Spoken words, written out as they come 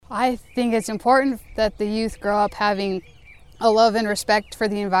I think it's important that the youth grow up having a love and respect for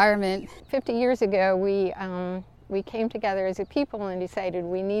the environment. 50 years ago, we came together as a people and decided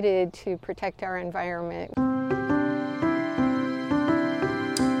we needed to protect our environment.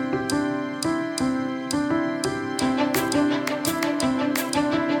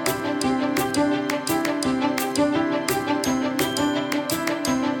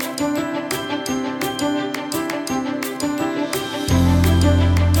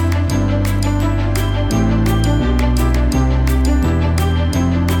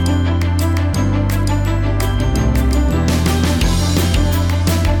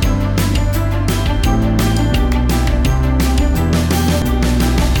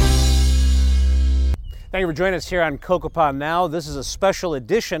 Thank you for joining us here on Cocopah Now. This is a special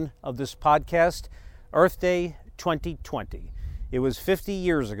edition of this podcast, Earth Day 2020. It was 50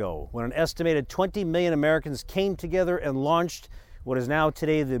 years ago when an estimated 20 million Americans came together and launched what is now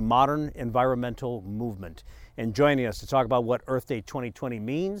today the modern environmental movement. And joining us to talk about what Earth Day 2020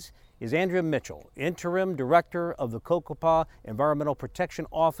 means is Andrea Mitchell, Interim Director of the Cocopah Environmental Protection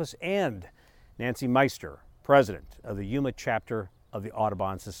Office, and Nancy Meister, President of the Yuma chapter of the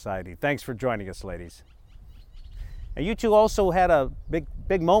Audubon Society. Thanks for joining us, ladies. And you two also had a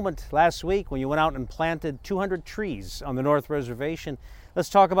big moment last week when you went out and planted 200 trees on the North Reservation. Let's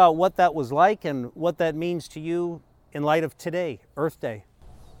talk about what that was like and what that means to you in light of today, Earth Day.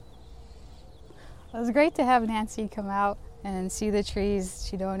 It was great to have Nancy come out and see the trees.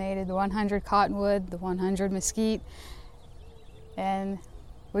 She donated the 100 cottonwood, the 100 mesquite, and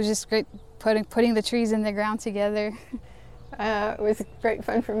it was just great putting the trees in the ground together. It was great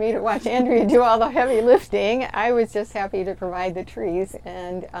fun for me to watch Andrea do all the heavy lifting. I was just happy to provide the trees,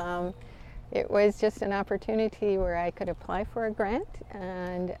 and it was just an opportunity where I could apply for a grant,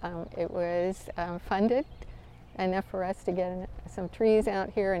 and it was funded enough for us to get some trees out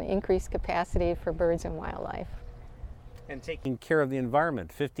here and increase capacity for birds and wildlife. And taking care of the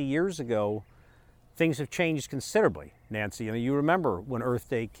environment. 50 years ago, things have changed considerably, Nancy. I mean, you remember when Earth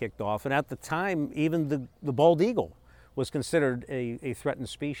Day kicked off, and at the time, even the bald eagle was considered a threatened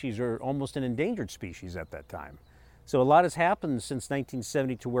species or almost an endangered species at that time. So a lot has happened since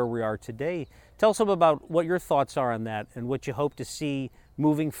 1970 to where we are today. Tell us a little about what your thoughts are on that and what you hope to see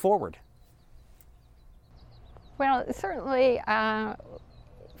moving forward. Well, certainly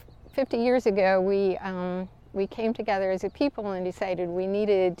 50 years ago we came together as a people and decided we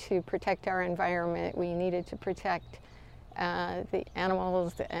needed to protect our environment. We needed to protect the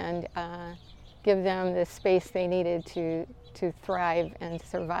animals and give them the space they needed to thrive and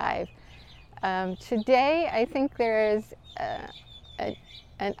survive. Today, I think there is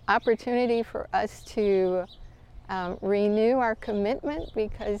an opportunity for us to renew our commitment,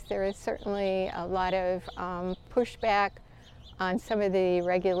 because there is certainly a lot of pushback on some of the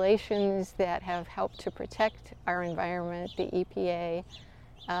regulations that have helped to protect our environment, the EPA,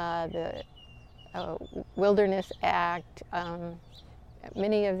 the Wilderness Act,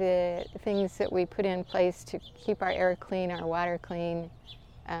 many of the things that we put in place to keep our air clean, our water clean.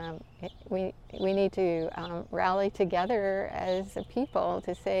 We need to rally together as a people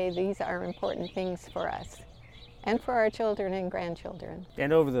to say these are important things for us and for our children and grandchildren.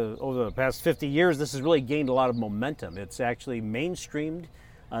 And over the past 50 years, this has really gained a lot of momentum. It's actually mainstreamed.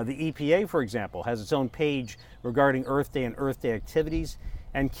 The EPA, for example, has its own page regarding Earth Day and Earth Day activities,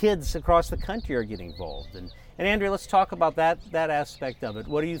 and kids across the country are getting involved. And Andrea, let's talk about that aspect of it.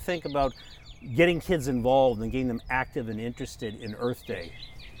 What do you think about getting kids involved and getting them active and interested in Earth Day?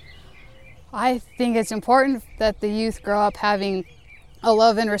 I think it's important that the youth grow up having a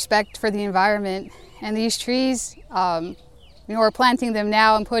love and respect for the environment. And these trees, we're planting them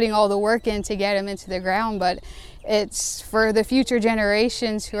now and putting all the work in to get them into the ground, but it's for the future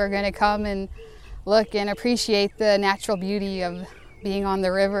generations who are going to come and look and appreciate the natural beauty of being on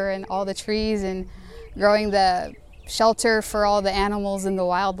the river and all the trees and growing the shelter for all the animals and the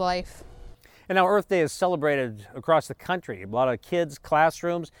wildlife. And now Earth Day is celebrated across the country. A lot of kids,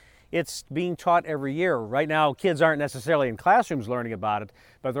 classrooms. It's being taught every year. Right now, kids aren't necessarily in classrooms learning about it,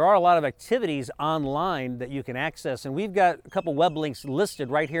 but there are a lot of activities online that you can access. And we've got a couple web links listed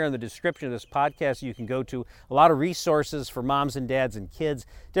right here in the description of this podcast you can go to. A lot of resources for moms and dads and kids,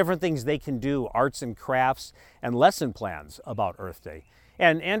 different things they can do, arts and crafts, and lesson plans about Earth Day.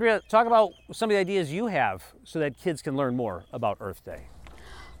 And Andrea, talk about some of the ideas you have so that kids can learn more about Earth Day.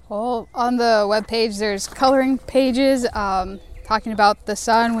 Well, on the webpage, there's coloring pages talking about the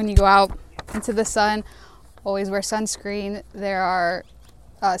sun. When you go out into the sun, always wear sunscreen. There are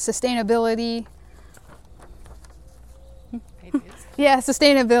sustainability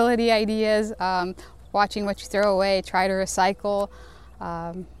sustainability ideas, watching what you throw away, try to recycle.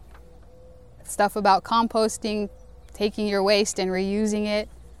 stuff about composting, taking your waste and reusing it,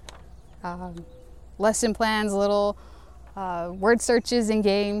 lesson plans, little word searches and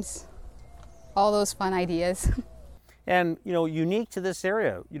games, all those fun ideas. And, unique to this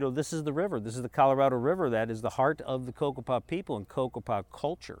area, this is the river. This is the Colorado River that is the heart of the Cocopah people and Cocopah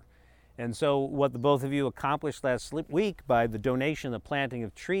culture. And so what the both of you accomplished last week by the donation, the planting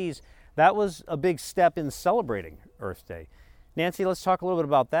of trees, that was a big step in celebrating Earth Day. Nancy, let's talk a little bit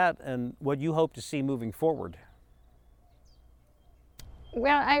about that and what you hope to see moving forward.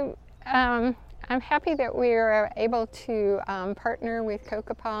 Well, I'm happy that we are able to partner with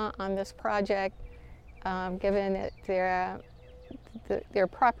Cocopah on this project, given that their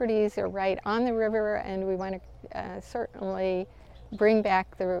properties are right on the river, and we want to certainly bring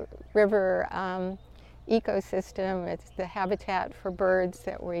back the river ecosystem. It's the habitat for birds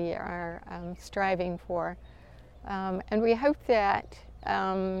that we are striving for. And we hope that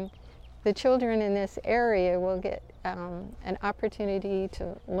the children in this area will get an opportunity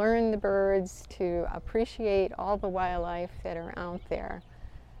to learn the birds, to appreciate all the wildlife that are out there.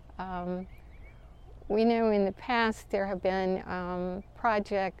 We know in the past there have been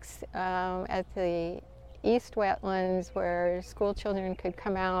projects at the East Wetlands where school children could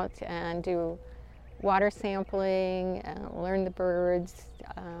come out and do water sampling, learn the birds,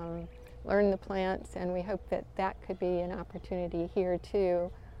 learn the plants, and we hope that that could be an opportunity here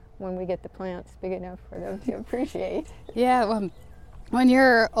too when we get the plants big enough for them to appreciate. Yeah, well, when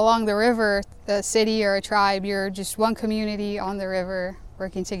you're along the river, a city or a tribe, you're just one community on the river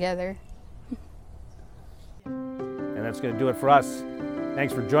working together. And that's going to do it for us.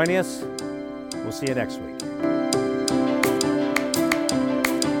 Thanks for joining us. We'll see you next week.